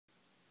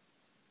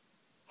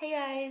Hey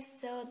guys,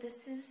 so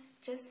this is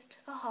just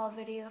a haul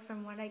video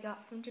from what I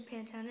got from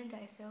Japantown and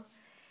Daiso.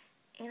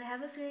 And I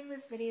have a feeling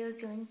this video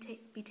is going to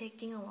be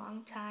taking a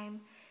long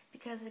time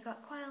because I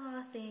got quite a lot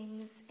of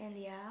things, and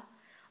yeah.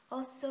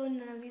 Also,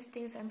 none of these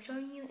things I'm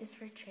showing you is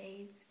for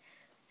trades.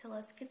 So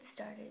let's get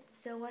started.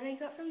 So what I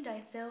got from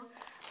Daiso,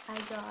 I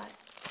got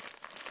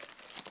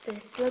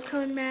this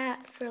silicone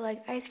mat for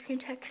like ice cream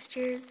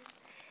textures.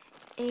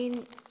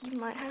 And you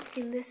might have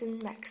seen this in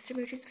Max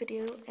Demetrius'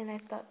 video, and I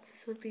thought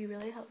this would be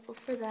really helpful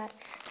for that,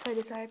 so I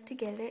decided to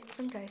get it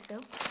from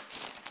Daiso.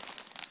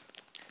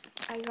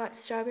 I got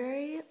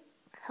strawberry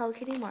Hello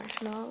Kitty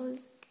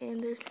marshmallows,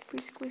 and they're super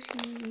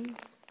squishy.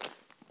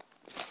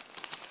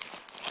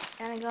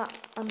 And I got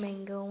a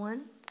mango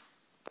one.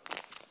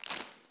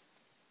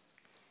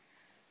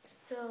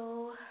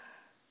 So,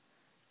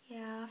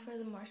 yeah, for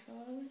the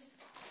marshmallows.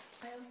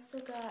 I also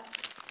got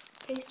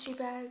pastry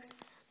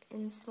bags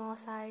in small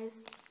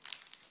size,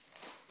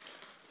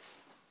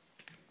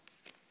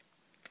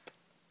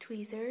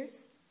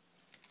 tweezers,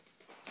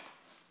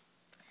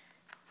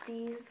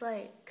 these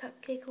like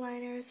cupcake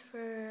liners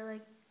for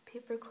like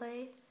paper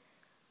clay,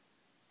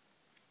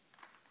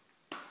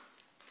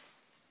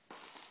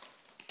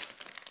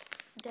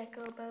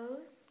 deco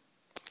bows.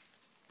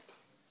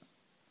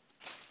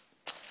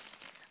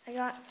 I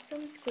got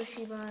some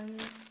squishy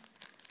buns.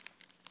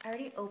 I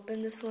already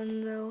opened this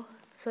one though,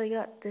 so I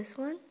got this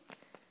one.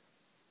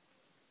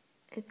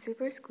 It's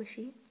super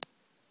squishy,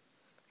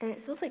 and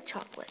it smells like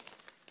chocolate,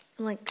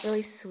 and like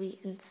really sweet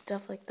and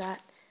stuff like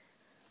that.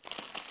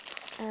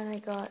 And I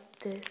got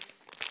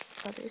this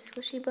other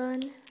squishy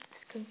bun,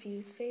 this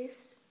confused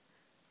face,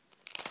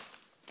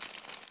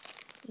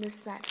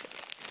 this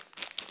mattress.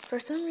 For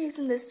some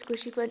reason, this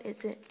squishy bun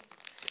isn't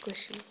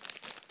squishy,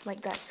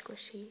 like that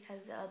squishy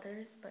as the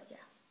others, but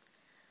yeah.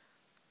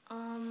 I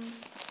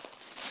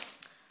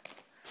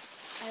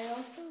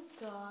also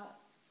got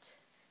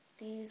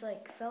these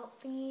like felt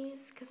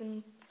thingies because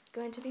I'm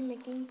going to be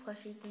making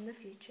plushies in the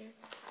future.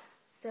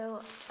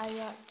 So I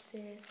got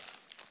this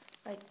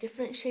like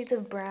different shades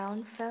of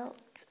brown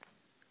felt.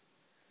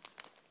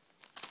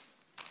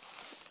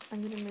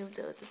 I'm gonna move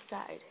those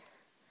aside.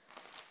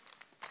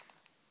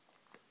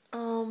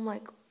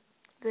 Like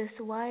this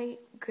white,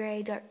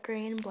 gray, dark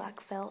gray, and black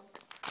felt.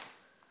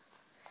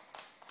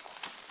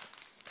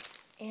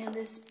 And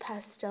this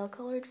pastel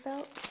colored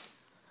felt.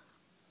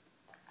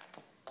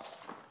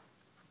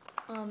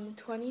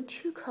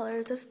 22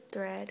 colors of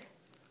thread.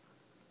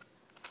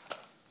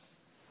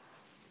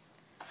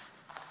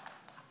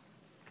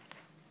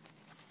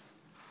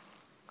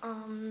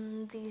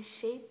 These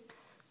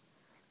shapes,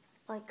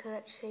 like cut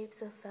out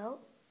shapes of felt.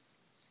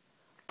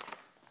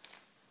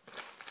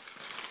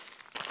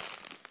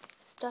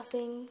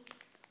 Stuffing.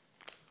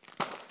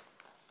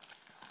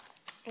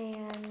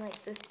 And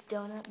like this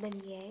donut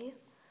beignet.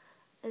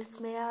 It's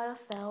made out of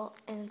felt,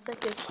 and it's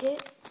like a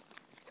kit.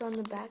 So on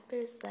the back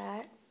there's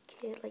that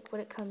kit, like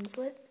what it comes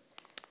with.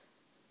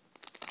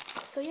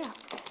 So yeah.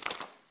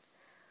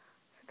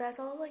 So that's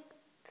all like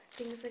the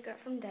things I got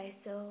from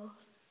Daiso.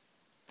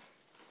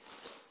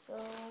 So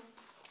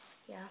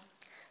yeah.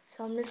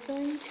 So I'm just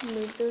going to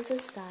move those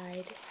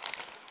aside.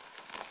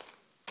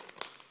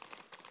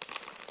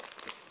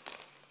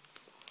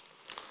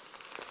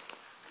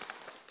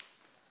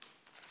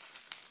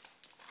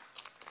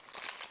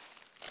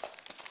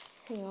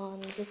 Hang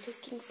on, this is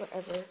taking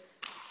forever.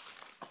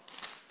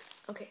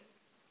 Okay,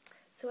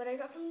 so what I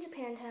got from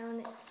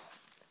Japantown,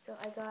 so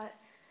I got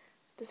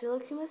this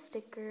Rilakkuma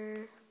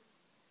sticker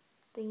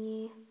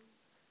thingy,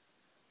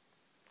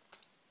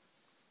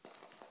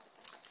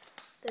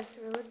 this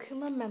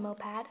Rilakkuma memo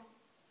pad,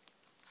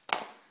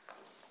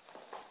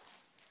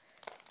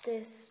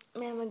 this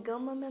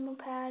Mamagoma memo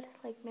pad,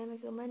 like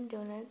Mamagoma and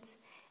donuts.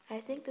 I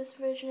think this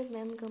version of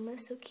Mamagoma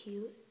is so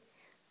cute,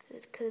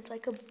 because it's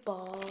like a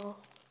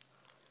ball.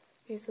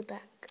 Here's the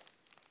back.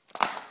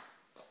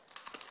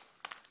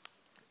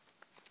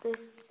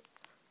 This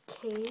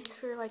case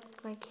for like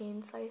my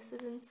cane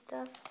slices and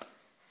stuff.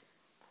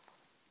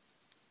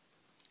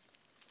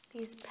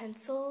 These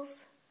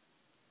pencils.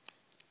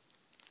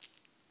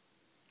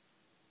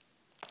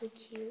 So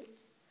cute.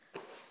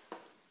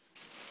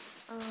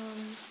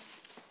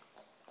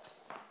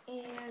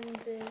 And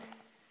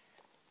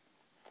this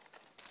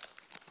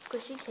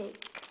squishy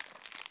cake.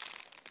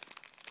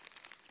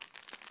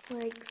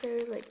 Like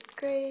there's like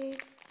gray,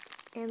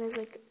 and there's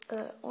like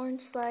an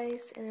orange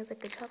slice, and there's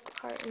like a chocolate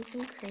heart and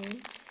some cream,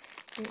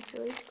 and it's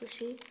really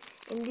squishy.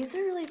 And these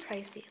are really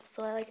pricey,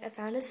 so I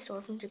found a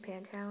store from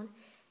Japantown,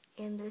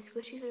 and their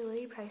squishies are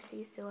really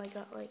pricey, so I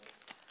got like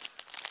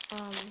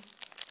 2.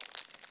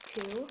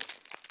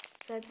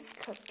 So I have this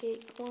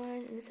cupcake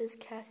one, and it says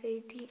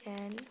Cafe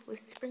DN with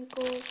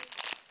sprinkles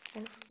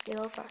and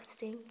yellow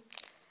frosting.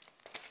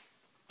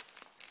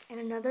 And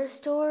another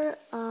store,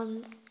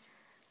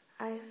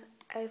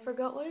 I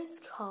forgot what it's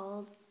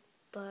called,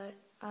 but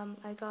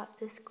I got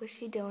this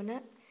squishy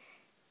donut,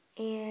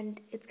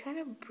 and it's kind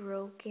of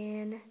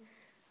broken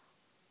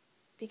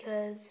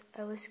because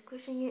I was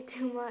squishing it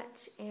too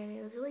much, and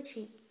it was really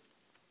cheap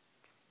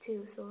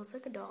too, so it was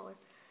like $1.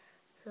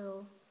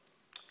 So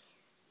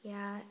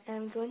yeah, and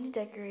I'm going to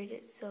decorate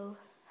it, so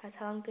that's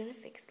how I'm going to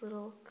fix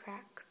little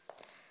cracks.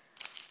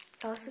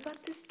 I also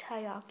got this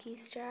taiyaki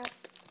strap.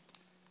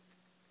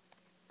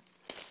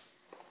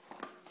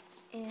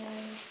 And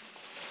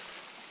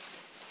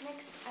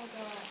next I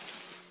got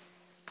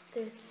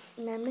this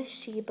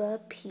Memeshiba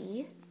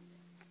pea.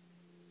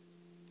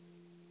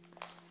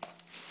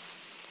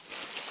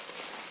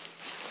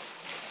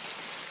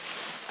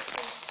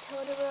 This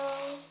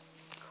Totoro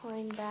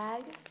coin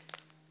bag.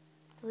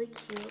 Really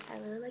cute. I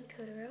really like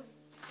Totoro.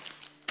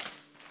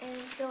 And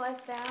so I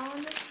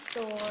found a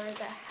store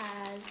that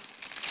has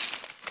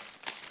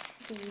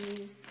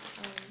these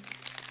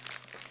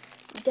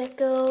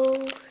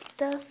deco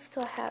stuff.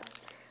 So I have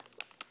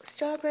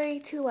strawberry,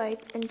 2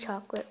 whites, and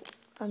chocolate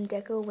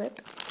deco whip.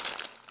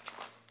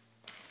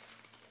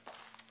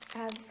 I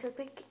have this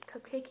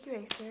cupcake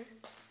eraser,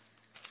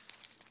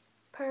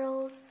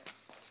 pearls,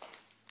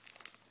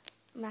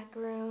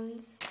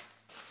 macaroons,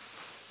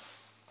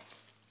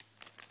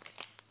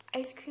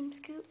 ice cream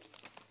scoops,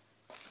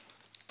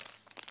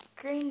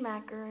 green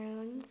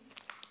macaroons,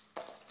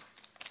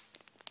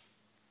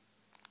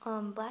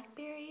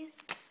 blackberries,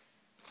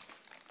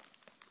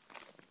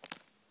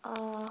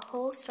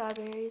 whole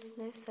strawberries,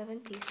 and there's 7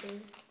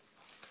 pieces.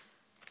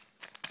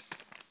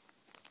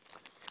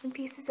 7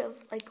 pieces of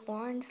like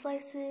orange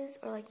slices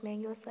or like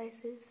mango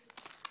slices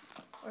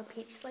or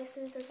peach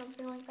slices or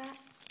something like that.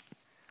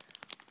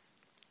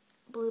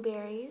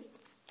 Blueberries.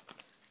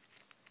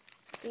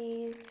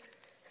 These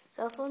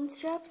cell phone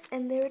straps,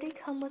 and they already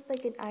come with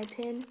like an eye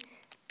pin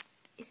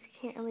if you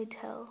can't really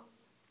tell.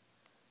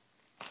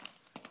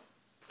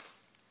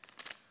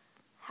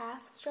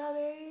 Half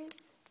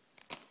strawberries.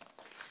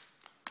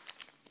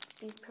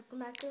 These purple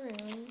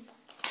macaroons.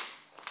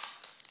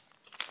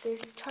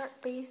 This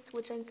tart base,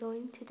 which I'm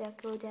going to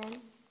deco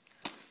then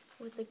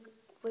with the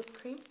whipped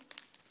cream.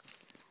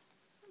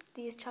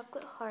 These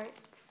chocolate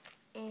hearts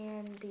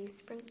and these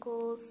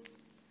sprinkles,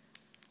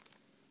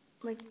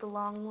 like the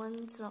long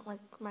ones, not like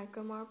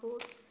micro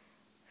marbles.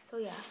 So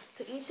yeah,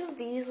 so each of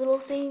these little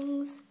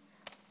things,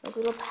 like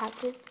little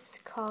packets,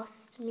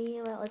 cost me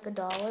about like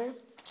 $1.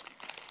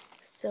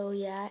 So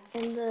yeah,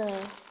 and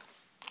the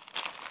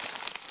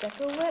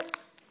deco whip,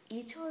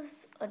 each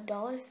was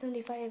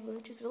 $1.75,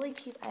 which is really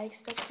cheap. I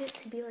expected it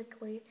to be like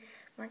way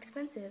more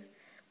expensive.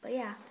 But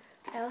yeah,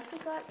 I also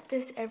got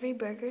this every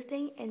burger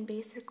thing, and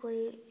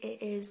basically it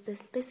is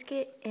this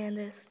biscuit and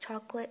there's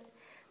chocolate.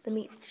 The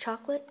meat's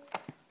chocolate.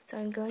 So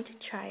I'm going to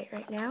try it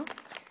right now.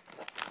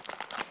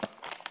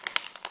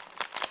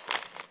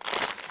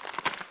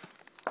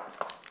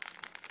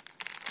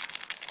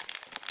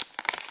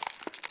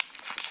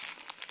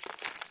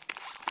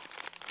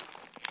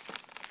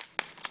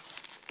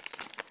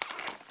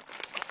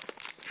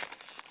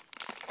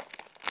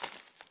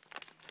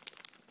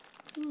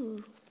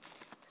 Ooh,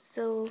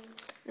 so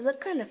it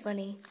looked kind of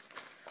funny,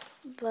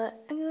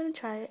 but I'm going to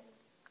try it.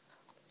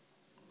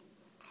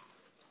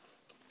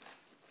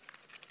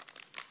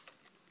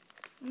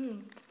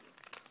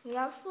 They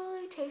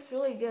actually taste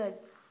really good.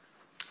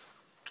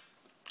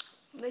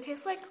 They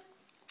taste like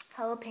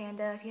Hello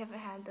Panda if you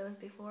haven't had those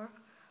before.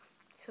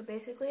 So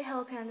basically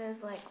Hello Panda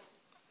is like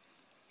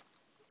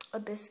a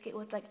biscuit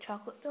with like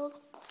chocolate filled.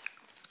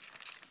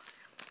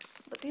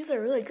 But these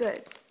are really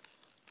good.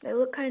 They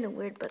look kind of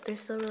weird, but they're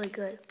still really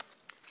good.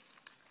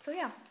 So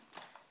yeah.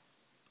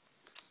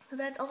 So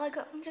that's all I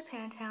got from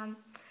Japantown.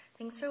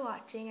 Thanks for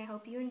watching. I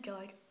hope you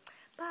enjoyed.